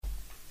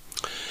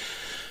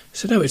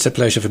So now it's a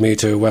pleasure for me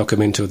to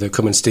welcome into the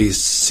Come and See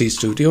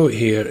studio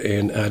here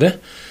in Ada,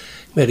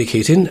 Mary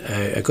Keating,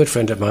 a good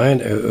friend of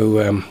mine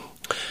who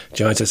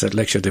joins us at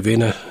Lecture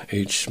Divina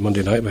each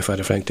Monday night with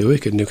Father Frank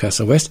Dewick in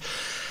Newcastle West.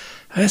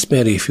 I asked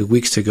Mary a few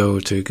weeks ago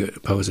to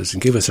pose us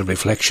and give us a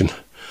reflection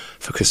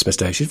for Christmas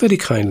Day. She's very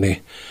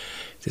kindly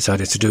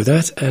decided to do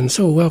that, and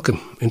so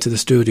welcome into the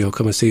studio,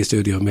 Come and See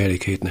studio, Mary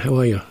Keating. How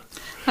are you?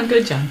 I'm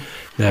good, John.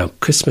 Now,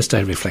 Christmas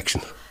Day reflection.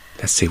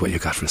 Let's see what you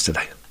got for us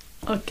today.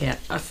 Okay,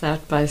 I'll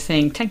start by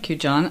saying thank you,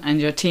 John, and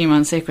your team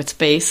on Sacred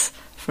Space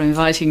for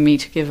inviting me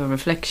to give a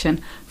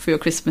reflection for your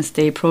Christmas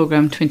Day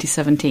programme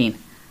 2017.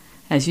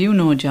 As you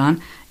know,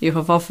 John, you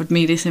have offered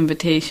me this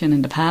invitation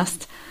in the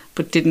past,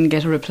 but didn't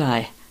get a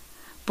reply.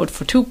 But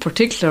for two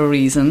particular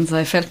reasons,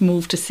 I felt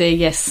moved to say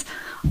yes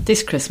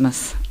this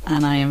Christmas,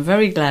 and I am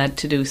very glad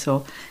to do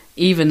so,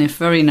 even if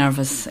very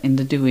nervous in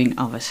the doing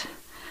of it.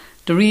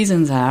 The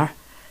reasons are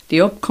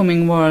the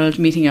upcoming World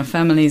Meeting of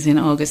Families in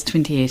August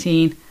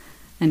 2018,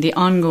 and the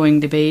ongoing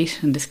debate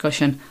and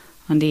discussion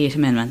on the 8th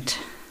Amendment.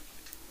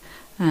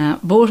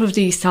 Both of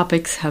these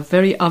topics have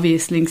very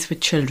obvious links with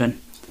children,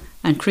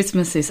 and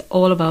Christmas is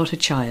all about a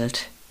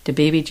child, the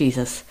baby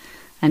Jesus,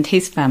 and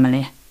his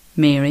family,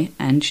 Mary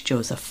and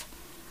Joseph.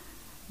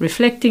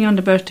 Reflecting on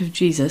the birth of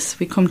Jesus,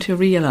 we come to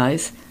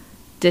realise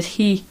that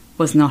he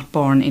was not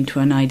born into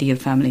an ideal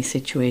family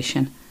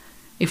situation,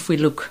 if we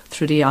look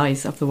through the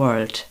eyes of the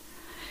world.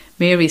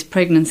 Mary's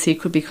pregnancy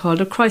could be called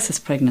a crisis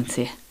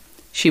pregnancy.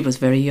 She was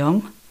very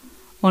young,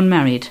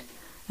 unmarried,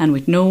 and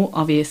with no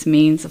obvious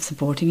means of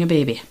supporting a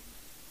baby.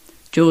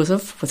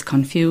 Joseph was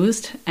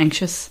confused,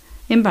 anxious,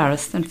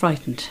 embarrassed and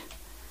frightened.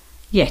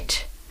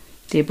 Yet,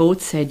 they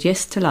both said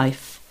yes to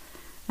life,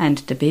 and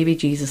the baby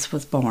Jesus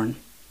was born.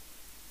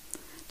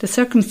 The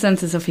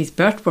circumstances of his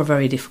birth were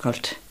very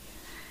difficult.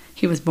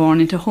 He was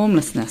born into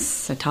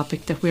homelessness, a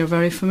topic that we are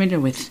very familiar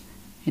with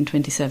in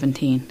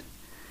 2017,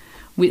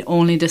 with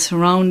only the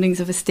surroundings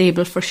of a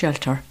stable for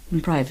shelter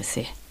and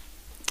privacy.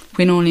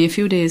 When only a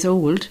few days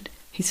old,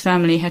 his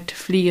family had to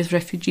flee as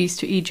refugees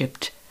to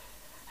Egypt.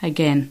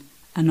 Again,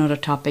 another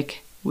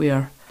topic we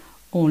are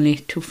only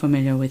too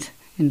familiar with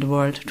in the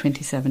world of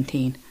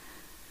 2017,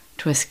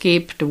 to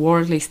escape the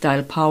worldly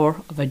style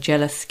power of a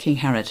jealous King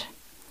Herod.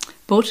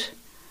 But,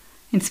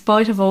 in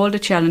spite of all the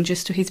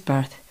challenges to his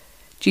birth,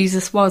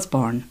 Jesus was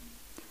born,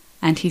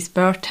 and his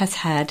birth has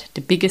had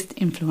the biggest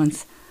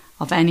influence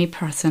of any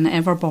person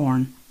ever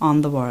born on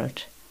the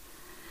world.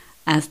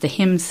 As the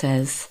hymn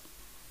says,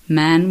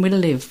 man will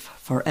live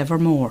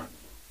forevermore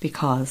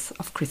because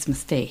of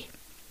Christmas Day.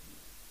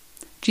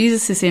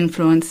 Jesus'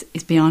 influence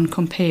is beyond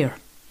compare,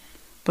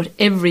 but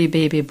every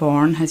baby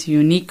born has a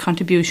unique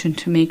contribution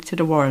to make to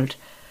the world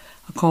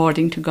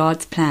according to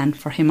God's plan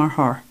for him or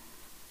her.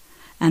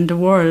 And the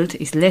world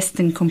is less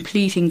than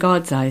complete in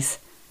God's eyes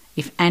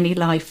if any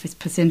life is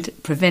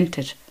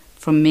prevented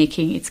from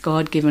making its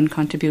God-given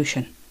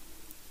contribution.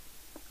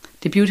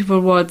 The beautiful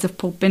words of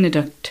Pope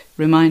Benedict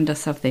remind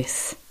us of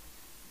this.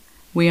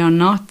 We are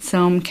not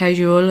some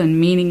casual and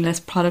meaningless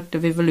product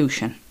of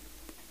evolution.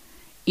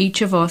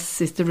 Each of us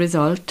is the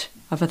result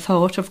of a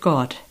thought of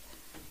God.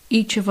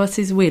 Each of us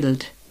is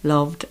willed,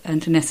 loved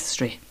and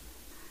necessary.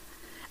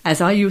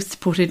 As I used to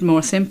put it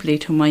more simply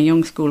to my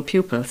young school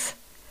pupils,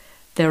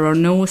 there are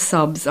no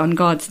subs on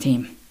God's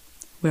team.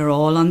 We're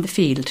all on the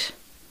field.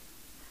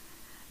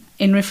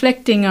 In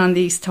reflecting on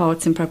these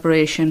thoughts in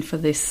preparation for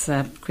this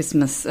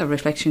Christmas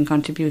reflection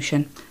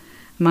contribution,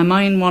 my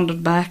mind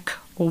wandered back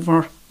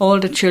over all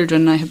the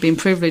children I have been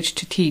privileged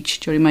to teach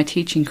during my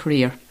teaching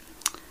career.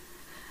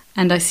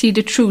 And I see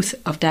the truth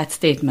of that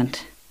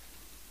statement.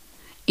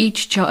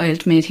 Each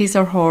child made his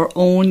or her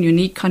own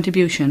unique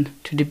contribution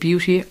to the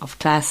beauty of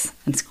class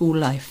and school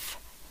life.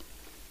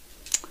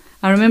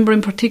 I remember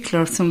in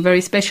particular some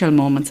very special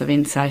moments of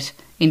insight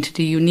into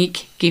the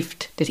unique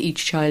gift that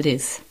each child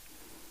is.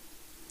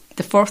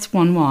 The first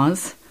one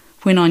was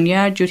when on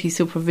yard duty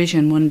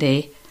supervision one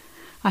day,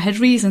 I had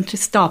reason to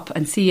stop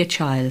and see a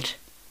child,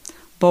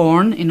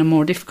 born in a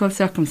more difficult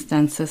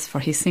circumstances for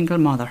his single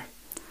mother.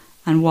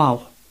 And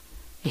wow,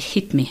 it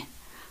hit me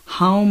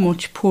how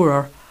much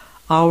poorer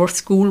our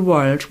school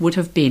world would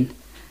have been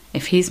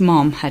if his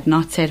mom had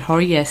not said her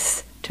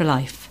yes to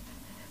life.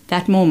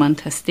 That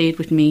moment has stayed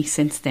with me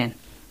since then.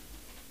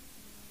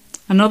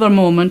 Another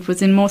moment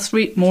was in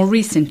more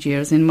recent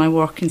years in my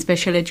work in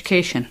special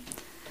education,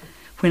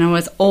 when I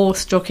was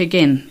awestruck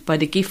again by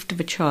the gift of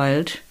a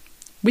child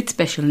with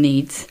special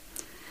needs,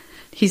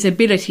 his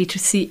ability to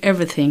see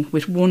everything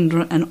with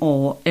wonder and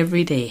awe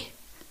every day.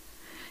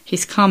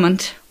 His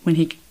comment when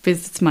he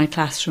visits my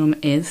classroom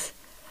is,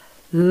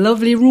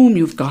 "Lovely room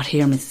you've got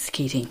here, Mrs.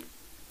 Keating,"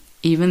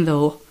 even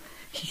though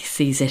he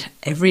sees it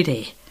every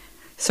day.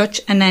 Such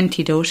an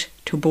antidote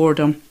to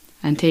boredom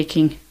and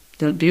taking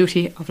the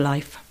beauty of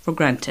life for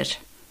granted.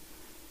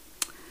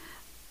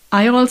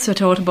 I also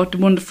thought about the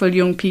wonderful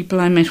young people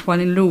I met while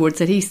in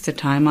Lourdes at Easter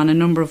time on a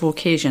number of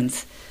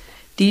occasions.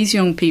 These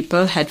young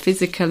people had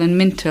physical and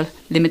mental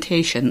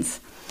limitations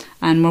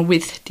and were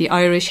with the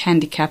Irish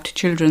Handicapped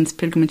Children's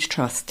Pilgrimage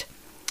Trust.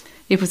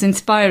 It was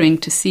inspiring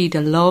to see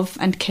the love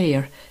and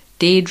care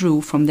they drew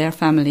from their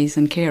families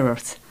and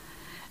carers,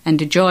 and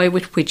the joy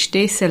with which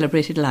they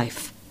celebrated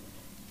life.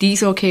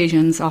 These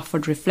occasions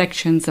offered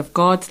reflections of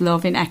God's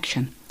love in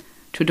action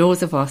to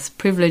those of us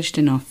privileged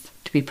enough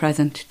to be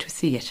present to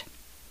see it.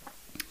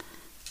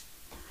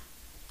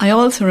 I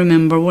also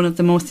remember one of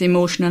the most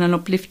emotional and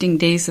uplifting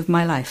days of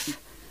my life,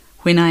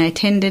 when I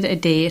attended a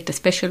day at the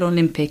Special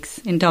Olympics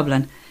in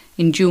Dublin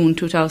in June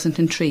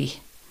 2003.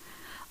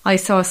 I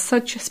saw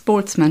such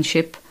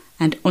sportsmanship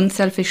and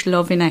unselfish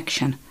love in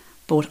action,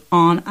 both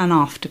on and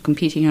off the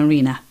competing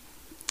arena.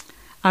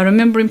 I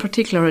remember in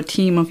particular a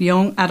team of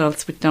young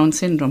adults with Down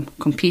syndrome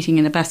competing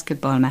in a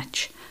basketball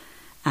match,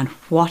 and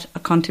what a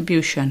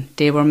contribution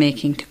they were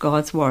making to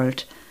God's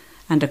world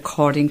and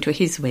according to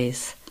His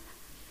ways.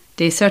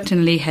 They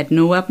certainly had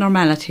no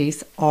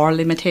abnormalities or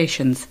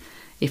limitations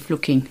if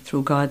looking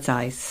through God's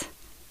eyes.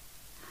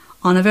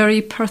 On a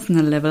very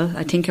personal level,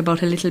 I think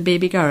about a little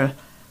baby girl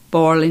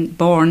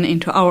born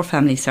into our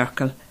family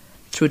circle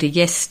through the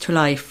yes to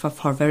life of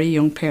her very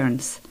young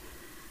parents,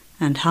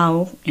 and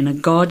how, in a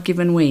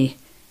God-given way,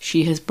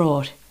 she has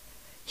brought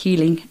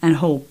healing and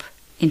hope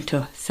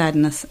into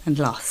sadness and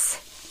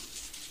loss.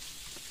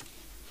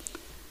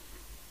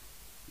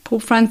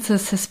 Pope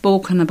Francis has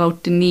spoken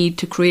about the need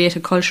to create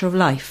a culture of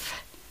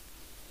life.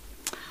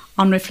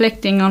 On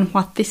reflecting on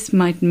what this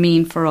might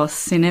mean for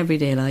us in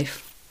everyday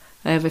life,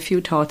 I have a few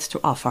thoughts to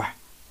offer.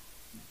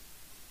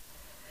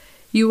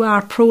 You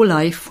are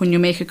pro-life when you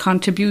make a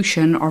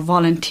contribution or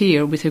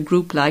volunteer with a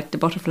group like the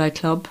Butterfly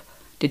Club,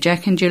 the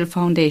Jack and Jill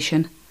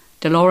Foundation,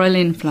 the Laura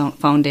Lynn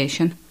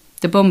Foundation,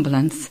 the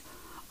Bumbulance,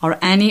 or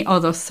any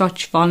other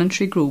such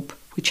voluntary group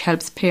which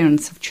helps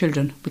parents of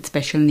children with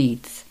special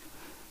needs.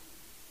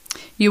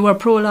 You are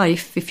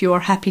pro-life if you are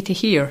happy to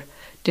hear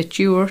that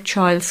your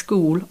child's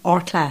school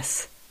or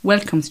class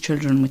welcomes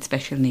children with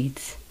special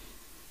needs.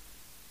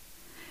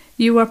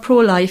 You are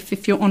pro-life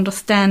if you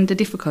understand the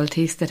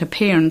difficulties that a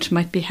parent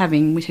might be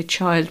having with a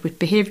child with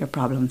behaviour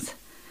problems,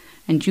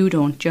 and you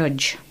don't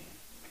judge.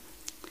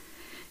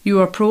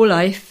 You are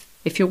pro-life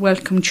if you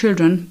welcome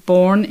children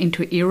born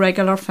into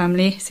irregular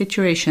family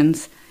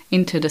situations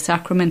into the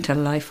sacramental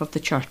life of the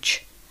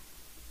Church.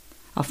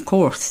 Of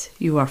course,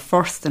 you are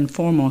first and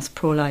foremost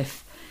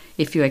pro-life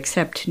if you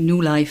accept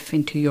new life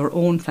into your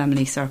own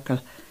family circle,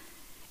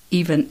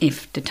 even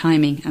if the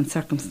timing and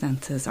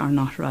circumstances are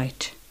not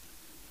right.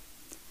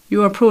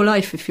 You are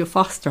pro-life if you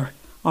foster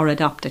or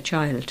adopt a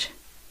child.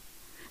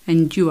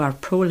 And you are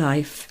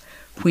pro-life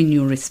when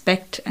you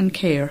respect and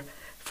care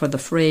for the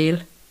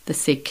frail, the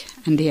sick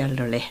and the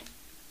elderly.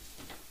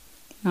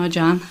 Now,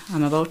 John,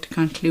 I'm about to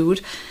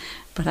conclude,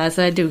 but as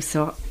I do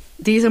so,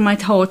 these are my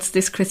thoughts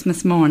this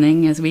Christmas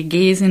morning as we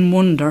gaze in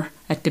wonder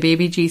at the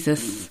baby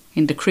Jesus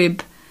in the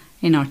crib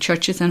in our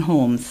churches and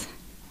homes.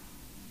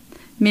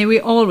 May we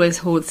always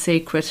hold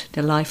sacred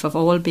the life of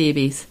all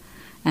babies,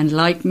 and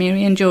like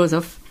Mary and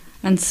Joseph,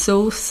 and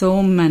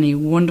so many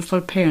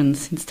wonderful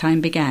parents since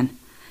time began,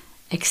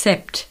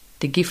 accept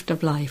the gift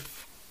of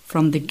life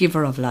from the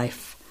giver of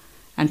life,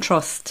 and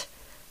trust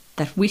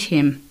that with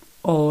him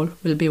all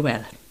will be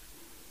well.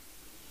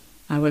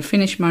 I will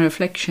finish my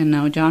reflection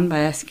now, John,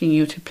 by asking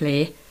you to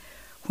play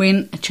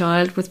When a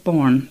Child Was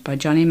Born by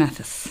Johnny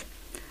Mathis,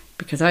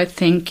 because I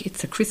think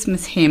it's a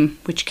Christmas hymn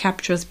which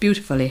captures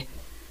beautifully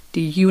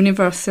the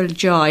universal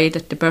joy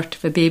that the birth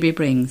of a baby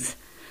brings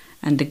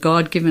and the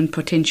God-given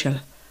potential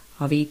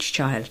of each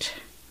child.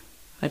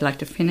 I'd like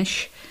to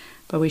finish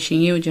by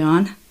wishing you,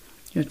 John,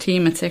 your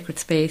team at Sacred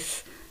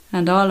Space,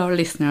 and all our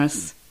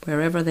listeners,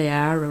 wherever they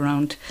are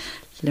around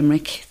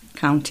Limerick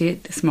County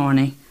this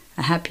morning,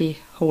 a happy,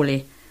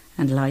 holy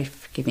and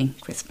life-giving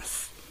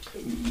Christmas.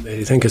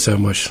 Mary, thank you so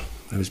much.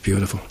 It was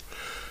beautiful.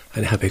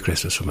 And a happy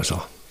Christmas from us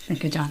all.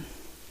 Thank you, John.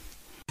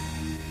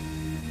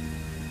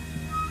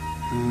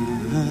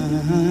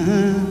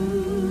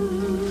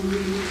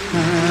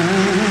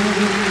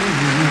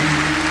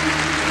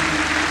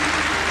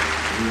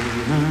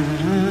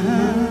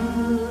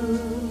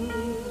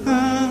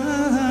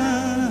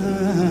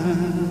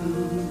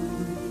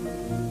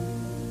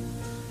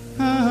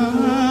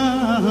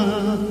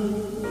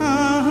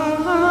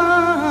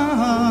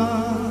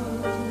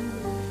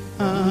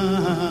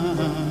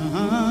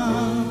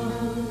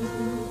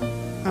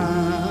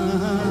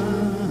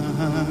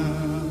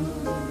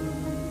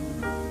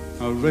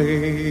 A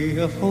ray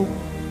of hope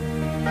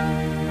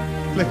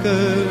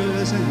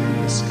flickers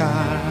in the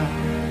sky.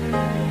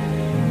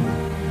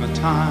 A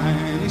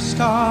tiny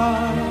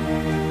star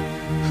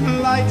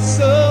lights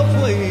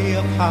up way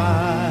up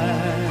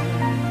high.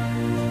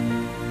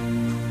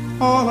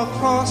 All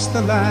across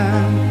the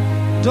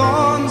land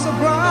dawns a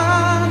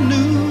brand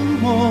new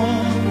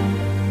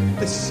morn.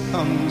 This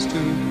comes to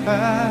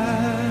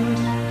pass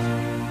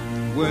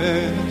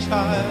when a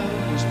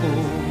child was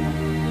born.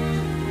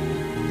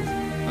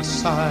 A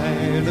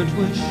silent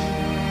wish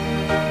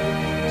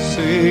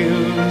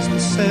sails the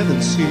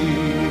seven seas.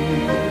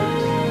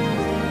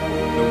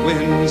 The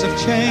winds of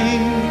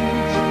change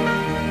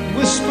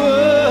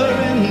whisper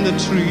in the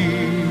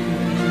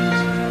trees,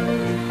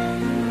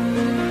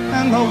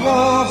 when the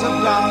walls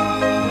of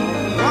doubt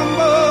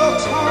rumble,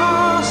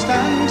 tossed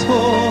and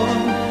torn.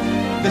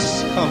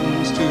 This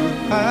comes to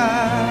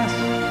pass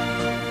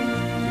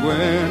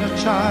when a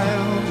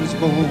child is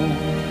born.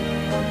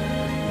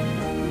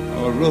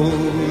 A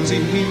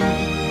rosy hue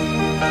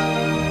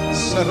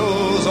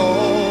settles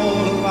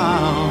all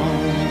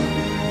around.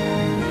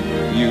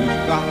 You've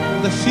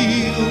got the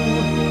feel,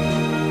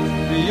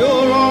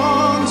 you're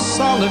on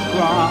solid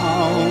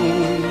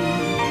ground.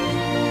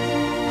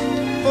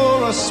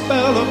 For a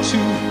spell or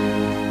two,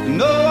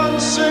 no one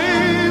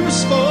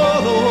seems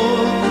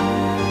forlorn.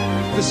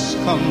 This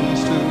comes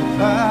to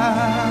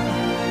pass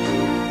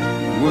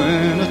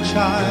when a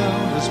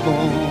child is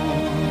born.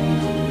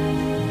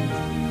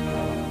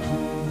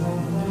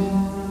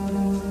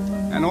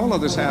 And all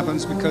of this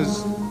happens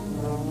because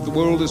the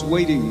world is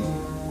waiting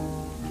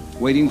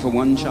for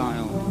one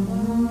child.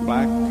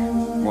 Black,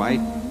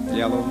 white,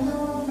 yellow.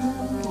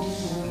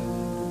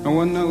 No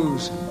one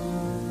knows.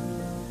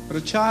 But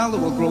a child that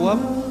will grow up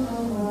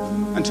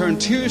and turn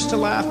tears to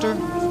laughter,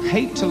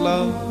 hate to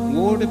love,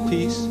 war to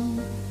peace,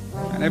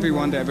 and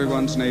everyone to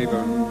everyone's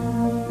neighbor.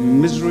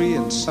 Misery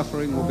and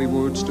suffering will be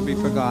words to be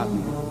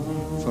forgotten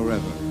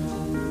forever.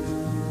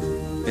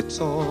 It's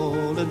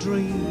all a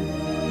dream,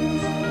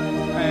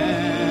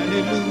 an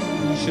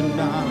illusion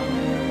now.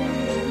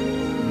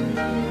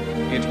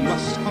 It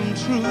must come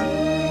true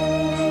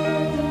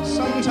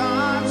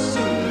sometime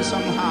soon,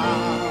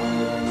 somehow.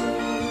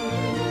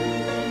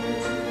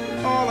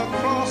 All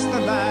across the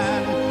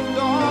land,